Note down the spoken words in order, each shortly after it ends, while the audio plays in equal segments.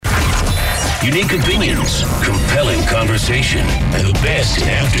Unique opinions, compelling conversation, and the best in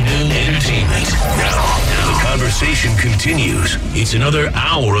afternoon entertainment. Now, the conversation continues. It's another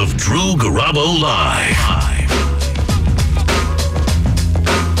hour of Drew Garabo Live.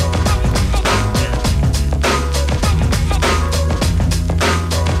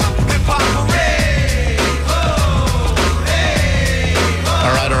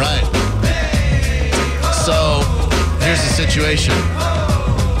 All right. So, here's the situation.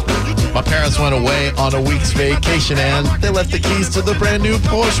 My parents went away on a week's vacation and they left the keys to the brand new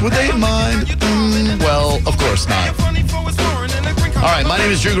Porsche. Would they mind? Well, of course not. All right, my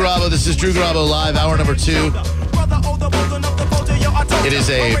name is Drew Garabo. This is Drew Garabo Live, hour number 2. It is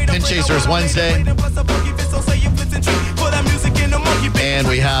a Pin Chasers Wednesday. And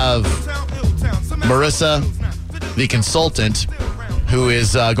we have Marissa, the consultant, who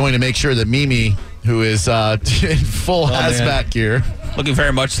is going to make sure that Mimi, who is in full hazmat gear. Looking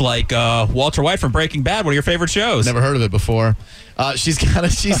very much like Walter White from Breaking Bad. One of your favorite shows. Never heard of it before. She's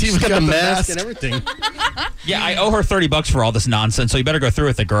even got the mask and everything. Yeah, I owe her $30 for all this nonsense, so you better go through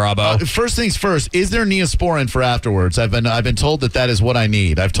with it, Garabo. First things first, is there Neosporin for afterwards? I've been told that is what I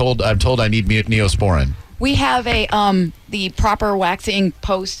need. I'm told I need Neosporin. We have the proper waxing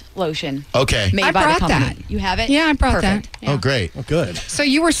post lotion. Okay. Made I by brought the company. that. You have it? Yeah, I brought Perfect. that. Yeah. Oh, great. Oh, good. So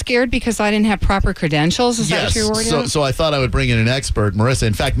you were scared because I didn't have proper credentials? Is that what you were worried about? So I thought I would bring in an expert, Marissa.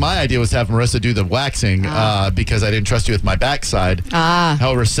 In fact, my idea was to have Marissa do the waxing because I didn't trust you with my backside.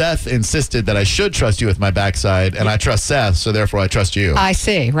 However, Seth insisted that I should trust you with my backside, and I trust Seth, so therefore I trust you. I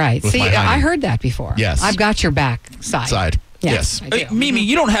see, right. With See, my hiney. I heard that before. Yes. I've got your backside. Side. Yes. I do. Mimi,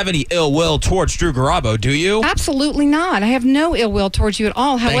 you don't have any ill will towards Drew Garabo, do you? Absolutely not. I have no ill will towards you at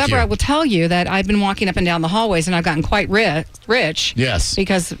all. However, you. I will tell you that I've been walking up and down the hallways and I've gotten quite rich. Yes.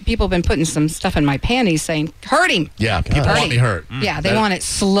 Because people have been putting some stuff in my panties saying, hurt him. Yeah, people Hurt want him. me hurt. Yeah, they want it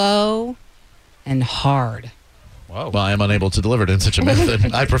slow and hard. Whoa. Well, I am unable to deliver it in such a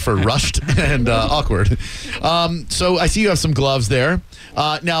method. I prefer rushed and awkward. So I see you have some gloves there.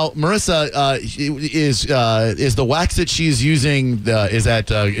 Now, Marissa, is the wax that she's using, is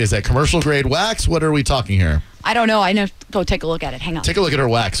that commercial grade wax? What are we talking here? I don't know. I know. Go take a look at it. Hang on. Take a look at her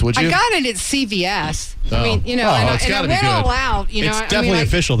wax, would you? I got it at CVS. Oh. I mean, and it's I gotta be went good. all out. It's definitely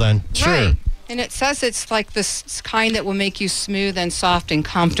official then. Sure. Right. And it says it's like this kind that will make you smooth and soft and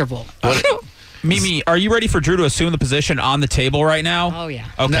comfortable. Mimi, are you ready for Drew to assume the position on the table right now? Oh, yeah.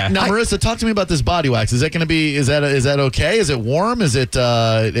 Okay. Now, Marissa, talk to me about this body wax. Is that going to be? Is that okay? Is it warm? Is it?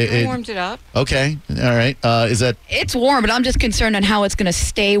 I warmed it up. Okay. All right. Is that It's warm, but I'm just concerned on how it's going to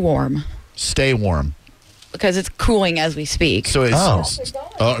stay warm stay warm? because it's cooling as we speak. So it's, Oh.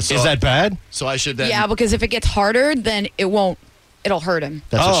 so, Is that bad? so? I should then. Yeah, because if it gets harder, then it won't. It'll hurt him.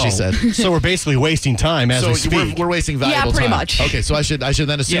 That's what she said. So we're basically wasting time as we So speak. we're wasting valuable pretty time. much. Okay, so I should then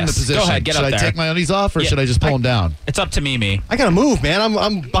assume Yes, the position. go ahead, get should up I there. take my undies off or Yeah, should I just pull them down? It's up to Mimi. I gotta move, man.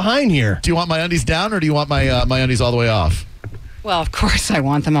 I'm behind here. Do you want my undies down or do you want my my undies all the way off? Well, of course I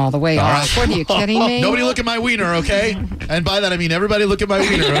want them all the way All off. right. What are you kidding me? Nobody look at my wiener, okay? And by that I mean everybody look at my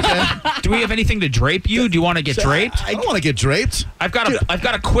wiener, okay? Do we have anything to drape you? Do you want to get draped? I don't want to get draped. I've got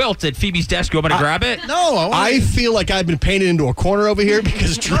a quilt at Phoebe's desk. You want me to grab it? No, I feel like I've been painted into a corner over here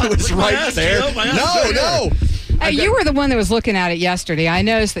because Drew is right ass, there. Joe, my ass. No. Hey, you were the one that was looking at it yesterday. I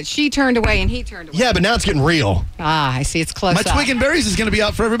noticed that she turned away and he turned away. Yeah, but now it's getting real. I see. It's close My up. twig and berries is going to be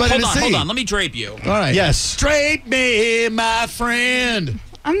out for everybody to see. Hold on. Let me drape you. All right. Yes. Drape me, my friend.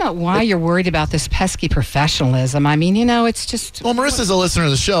 I'm not why you're worried about this pesky professionalism. I mean, it's just... Well, Marissa's a listener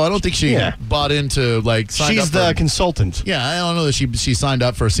of the show. I don't think she bought into, signed She's up the for, consultant. Yeah, I don't know that she signed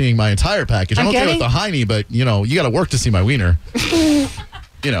up for seeing my entire package. I'm I'm okay with getting- the hiney, but, you got to work to see my wiener.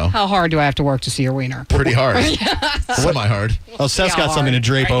 How hard do I have to work to see your wiener? Pretty hard. Semi-hard. Oh, Seth's got Yeah, something to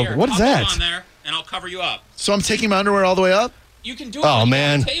drape Right over. here. What is I'll that? go on there, and I'll cover you up. So I'm taking my underwear all the way up? You can do it Oh, on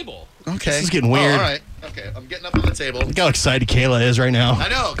man. the table. Okay. This is getting weird. Oh, all right. Okay, I'm getting up on the table. Look how excited Kayla is right now. I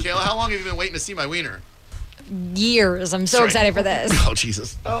know. Kayla, how long have you been waiting to see my wiener? Years. I'm so Sorry. excited for this. Oh,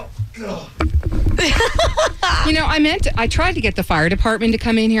 Jesus. Oh, I tried to get the fire department to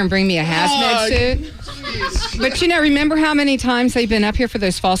come in here and bring me a hazmat suit. But remember how many times they've been up here for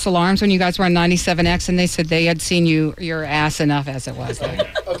those false alarms when you guys were on 97X and they said they had seen your ass enough as it was.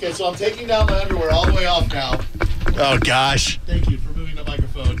 Okay, so I'm taking down my underwear all the way off now. Oh, gosh. Thank you for moving the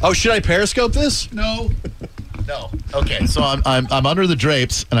microphone. Oh, should I periscope this? No. No. Okay, so I'm under the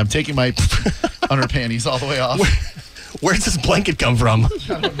drapes and I'm taking my underpanties all the way off. Where's this blanket come from? I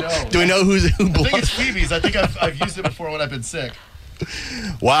don't know. Do we know who I think bought it's Phoebe's. I think I've used it before when I've been sick.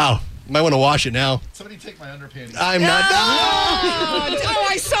 Wow. Might want to wash it now. Somebody take my underpanties. I'm not. Oh,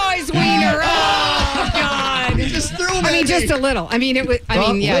 I saw his wiener. Oh, God. just threw him I mean, at just me. a little. I mean,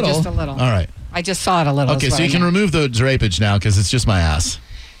 just a little. All right. I just saw it a little. Okay, is so what you I can meant. remove the drapage now because it's just my ass.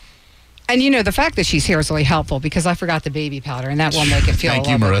 And the fact that she's here is really helpful because I forgot the baby powder, and that will make it feel Thank a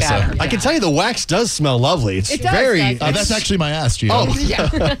you, little bit Marissa. better. I can tell you the wax does smell lovely. It's It does, very. doesn't it? That's actually my ass, Gio. Oh, Yeah.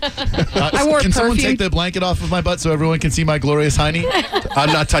 I wore Can someone perfume. take the blanket off of my butt so everyone can see my glorious hiney?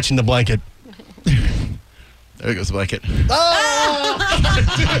 I'm not touching the blanket. There goes the blanket. Oh!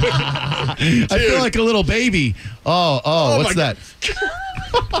 I feel like a little baby. Oh, what's my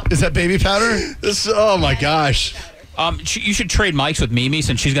that? Is that baby powder? Oh my gosh. You should trade mics with Mimi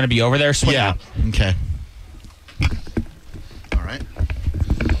since she's going to be over there. Swing Yeah. out. Okay. All right.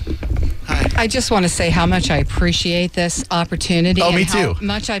 I just want to say how much I appreciate this opportunity. Oh, me and how too.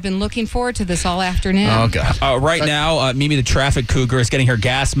 much I've been looking forward to this all afternoon. Oh, God. Right now, Mimi the traffic cougar is getting her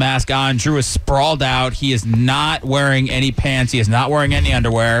gas mask on. Drew is sprawled out. He is not wearing any pants. He is not wearing any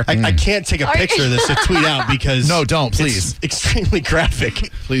underwear. I can't take a picture of this to tweet out because No, don't, please. it's extremely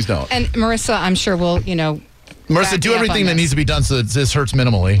graphic. Please don't. And Marissa, I'm sure will, Marissa, back do me up everything on that this. needs to be done so that this hurts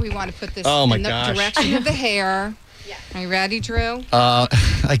minimally. we want to put this Oh, my in the gosh. direction of the hair. Are you ready, Drew?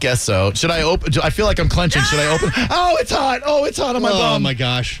 I guess so. Should I open? I feel like I'm clenching. Should I open? Oh, it's hot. Oh, it's hot on my Oh bum. my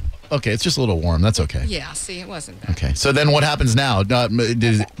gosh. Okay, it's just a little warm. That's okay. Yeah, see, it wasn't bad. Okay. So then what happens now?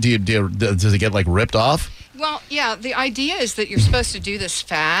 Does it get like ripped off? Well, yeah, the idea is that you're supposed to do this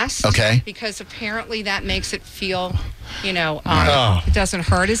fast. Okay. Because apparently that makes it feel, Oh. it doesn't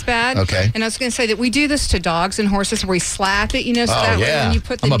hurt as bad. Okay. And I was going to say that we do this to dogs and horses where we slap it, so Oh, that way yeah. when you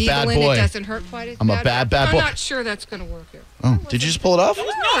put the I'm a needle bad in, boy. it doesn't hurt quite as I'm a bad. bad I'm boy. not sure that's going to work here. Oh, did you just pull it off?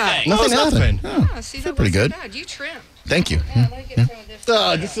 Yeah. Nothing happened. Yeah, see, that pretty wasn't good. bad. You trimmed. Thank you. Yeah, let me get some of this.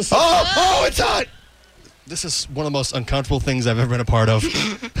 This is Oh, it's hot. this is one of the most uncomfortable things I've ever been a part of.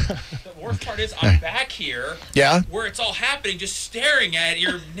 The worst part is I'm back here Yeah. where it's all happening, just staring at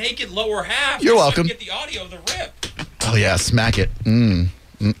your naked lower half. You're just so I welcome. can get the audio of the rip. Oh yeah, smack it.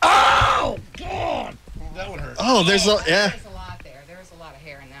 Oh, there's a yeah. There's a lot there. There was a lot of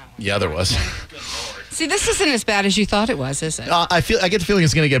hair in that one. Yeah, there was. See, this isn't as bad as you thought it was, is it? I get the feeling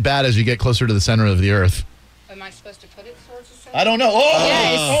it's going to get bad as you get closer to the center of the earth. Am I supposed to put it towards the center? I don't know. Oh,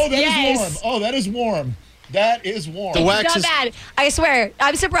 Yes. that is Yes. warm. Oh, that is warm. That is warm. The wax Not is bad. I swear.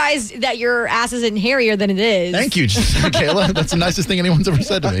 I'm surprised that your ass isn't hairier than it is. Thank you, Kayla. That's the nicest thing anyone's ever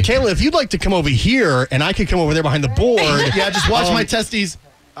said to me. Kayla, if you'd like to come over here and I could come over there behind the board, Yeah, just watch my testes.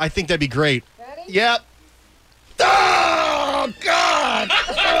 I think that'd be great. Yep. Oh, God.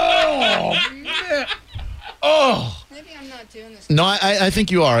 Oh, man. Oh. Maybe I'm not doing this. No, I think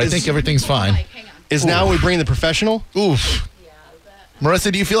you are. I think everything's fine. Hang on. Is now we bring the professional? Oof.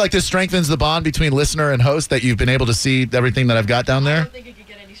 Marissa, do you feel like this strengthens the bond between listener and host that you've been able to see everything that I've got down there? I don't think it could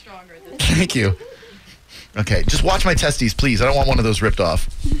get any stronger at this. Thank you. Okay, just watch my testes, please. I don't want one of those ripped off.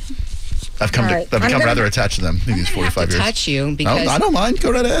 I've All right. become I'm gonna- rather attached to them in these I'm gonna have 45 to years. touch you No, because I don't mind.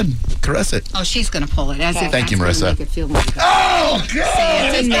 Go right ahead. Caress it. oh, she's going to pull it. As if Thank you, that's gonna Marissa. Make it feel like Oh, God!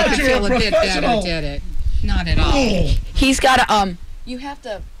 it didn't make it feel a bit better, did it? Not at all. He's got to you have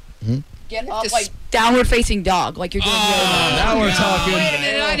to get up to like downward facing dog, like you're doing the other Now we're talking. Wait a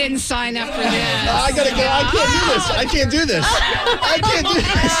minute, I didn't sign up for this. I gotta go. I can't do this. I can't do this. I can't do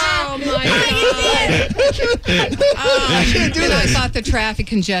this. Oh my God! I can't do I this. thought the traffic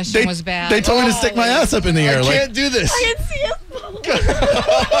congestion was bad. They told me to stick my ass up in the air. I Like, can't do this. I can see it.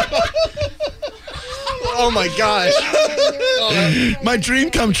 Oh my gosh. my dream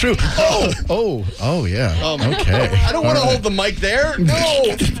come true. Oh, yeah. Okay. I don't want to hold the mic there. No.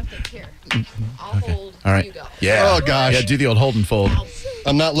 Here, I'll hold. All right. You go. Yeah. Oh, gosh. Yeah, do the old hold and fold.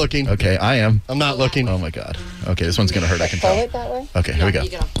 I'm not looking. Okay, I am. I'm not looking. Oh, my God. Okay, this one's going to hurt, I can tell. that way? Okay, here we go.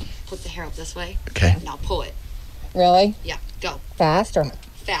 You gotta put the hair up this way. Okay. Now pull it. Really? Yeah, go Fast or?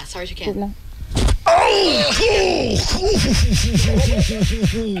 fast, hard as you can.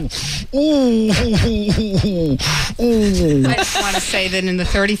 I just want to say that in the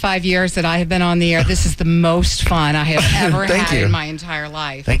 35 years that I have been on the air, this is the most fun I have ever Thank had you. in my entire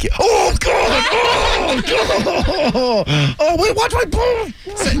life. Thank you. Oh, God! Oh, God! Oh, wait, watch my bone!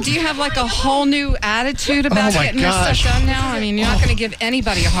 So do you have like a whole new attitude about Oh, my getting gosh. this stuff done now? I mean, you're not going to give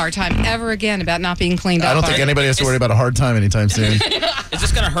anybody a hard time ever again about not being cleaned up. I don't think anybody has to worry about a hard time anytime soon. Is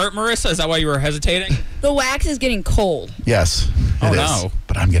this going to hurt, Marissa? Is that why you were hesitating? The wax is getting cold. Yes, it Oh, is. no.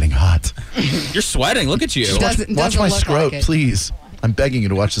 But I'm getting hot. You're sweating. Look at you. Watch my scrot, please. I'm begging you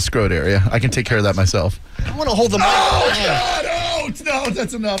to watch the scrot area. I can take care of that myself. I want to hold the mic. Oh, God! Oh, no,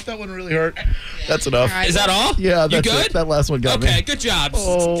 that's enough. That one really hurt. That's enough. All right. Is that all? Yeah, You that's good? it. That last one got me. Okay, good job.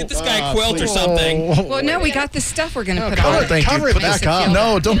 Get this guy a quilt or please. something. Well, no, we got the stuff we're going to put cover on. it. Thank Cover you. it back up.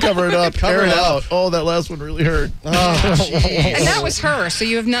 No, don't cover it up. Cover Air it it up. out. Oh, that last one really hurt. And that was her, so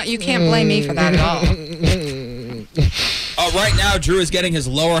you can't blame me for that at all. Right now, Drew is getting his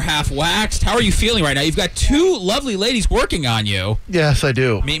lower half waxed. How are you feeling right now? You've got two lovely ladies working on you. Yes, I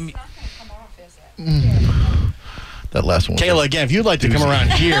do. That last one. Kayla, again, if you'd like to come around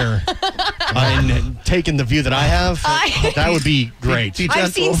here and taking the view that I have, that would be great.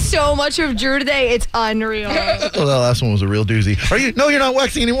 I've seen so much of Drew today. It's unreal. Oh, that last one was a real doozy. Are you? No, you're not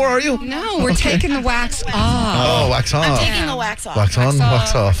waxing anymore, are you? No, we're taking the wax off. Oh, wax on. I'm taking the wax off. Wax on,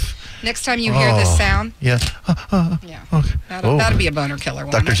 wax off. Next time you hear this sound, Yeah. yeah, Okay. that'll be a boner killer.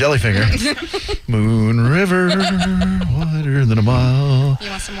 won't Dr. it? Jellyfinger. Moon River, wider than a mile. You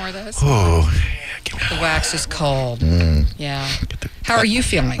want some more of those? Oh, The wax is cold. Yeah. How are you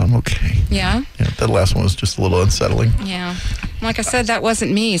feeling? I'm okay. Yeah? Yeah, that last one was just a little unsettling. Yeah. Like I said, that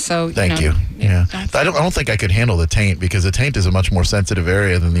wasn't me, so Thank you. Yeah. I don't think I could handle the taint because the taint is a much more sensitive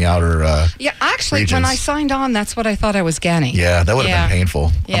area than the outer Yeah, actually, regions. when I signed on, that's what I thought I was getting. Yeah, that would have been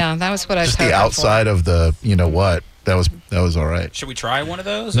painful. Yeah, that was what I was Just the hoping for. outside of the, you know what? That was all right. Should we try one of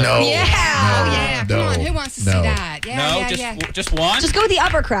those? No. Yeah, No, yeah. no, Come on, who wants to see no. that? Yeah, No, yeah, just one? Just go with the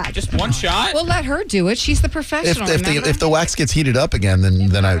upper crack. Just one shot? We'll let her do it. She's the professional, remember? If the wax gets heated up again,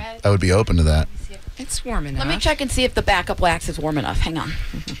 then I would be open to that. It's warm enough. Let me check and see if the backup wax is warm enough. Hang on.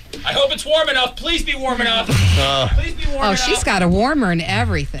 I hope it's warm enough. Please be warm enough. Please be warm Oh, enough. she's got a warmer and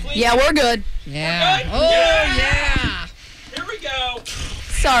everything. Yeah, we're good. Yeah. We're good? Oh, Yeah. yeah. Here we go.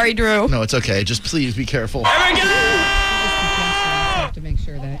 Sorry, Drew. No, it's okay. Just please be careful. Here we go. Have to make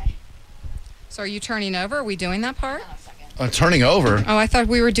sure that. So are you turning over? Are we doing that part? Turning over. Oh, I thought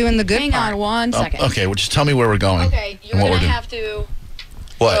we were doing the good Hang part. on one second. Okay, well, just tell me where we're going. Okay, you're and what going we're to doing. have to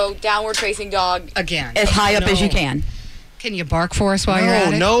What? go downward facing dog Again. as high up as you can. Can you bark for us while you're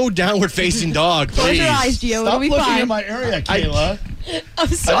at it? No downward facing dog, Close please. your eyes, Gio. It'll Stop be looking fine. at my area, Kayla. I'm I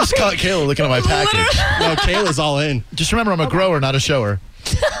sorry. just caught Kayla looking at my package. No, Kayla's all in. Just remember, I'm a grower, not a shower.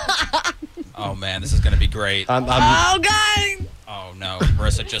 Oh, man, this is going to be great. I'm Oh, God. Oh, no.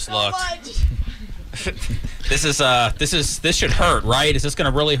 Marissa just looked. This should hurt, right? Is this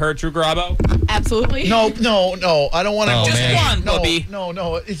going to really hurt Drew Garabo? Absolutely. No. I don't want to. Oh, Just man. one, Bubby. No.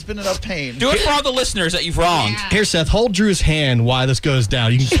 It's been enough pain. Do it for all the listeners that you've wronged. Here, Seth, hold Drew's hand while this goes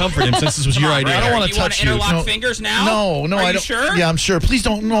down. You can comfort him since this was Come your on, idea. Brad. I don't wanna You wanna touch you. interlock No. fingers now? No, Are I you don't. sure? Yeah, I'm sure. Please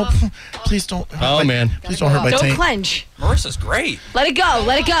don't. No, please don't. Oh, man. Please don't hurt my Don't taint. clench. Marissa's great. Let it go.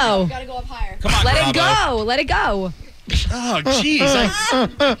 Let it go. Gotta go up higher. Come on, Let it Garabo. go. Let it go. Oh, jeez.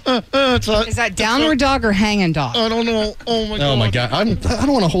 Is that downward dog or hanging dog? I don't know. Oh my god. Oh, my God. I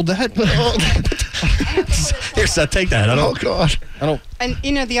don't want to hold that. Here, Seth, take that. Oh god. And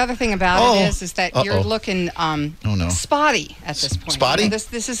you know the other thing about Oh. it is that you're Uh-oh. looking no. spotty at this point. Spotty? You know,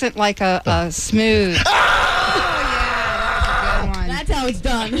 this isn't like a smooth. Oh yeah, that was a good one. That's how it's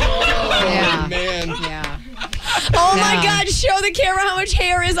done. Yeah. man. Yeah. Oh my No. God! Show the camera how much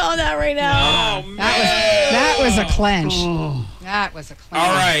hair is on that right now. Oh, man. That was a clench. That was a clench.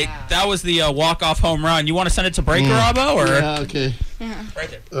 All right. Yeah. That was the walk-off home run. You want to send it to break, Garabo? Or? Yeah. Okay. Right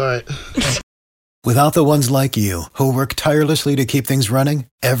there. All right. Without the ones like you, who work tirelessly to keep things running,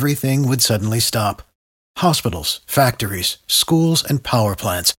 everything would suddenly stop. Hospitals, factories, schools, and power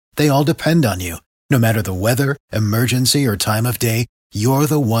plants, they all depend on you. No matter the weather, emergency, or time of day, you're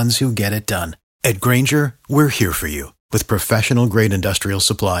the ones who get it done. At Grainger, we're here for you with professional-grade industrial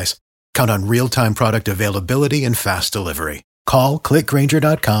supplies. Count on real-time product availability and fast delivery. Call,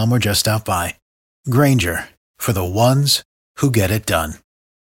 clickgrainger.com, or just stop by. Grainger, for the ones who get it done.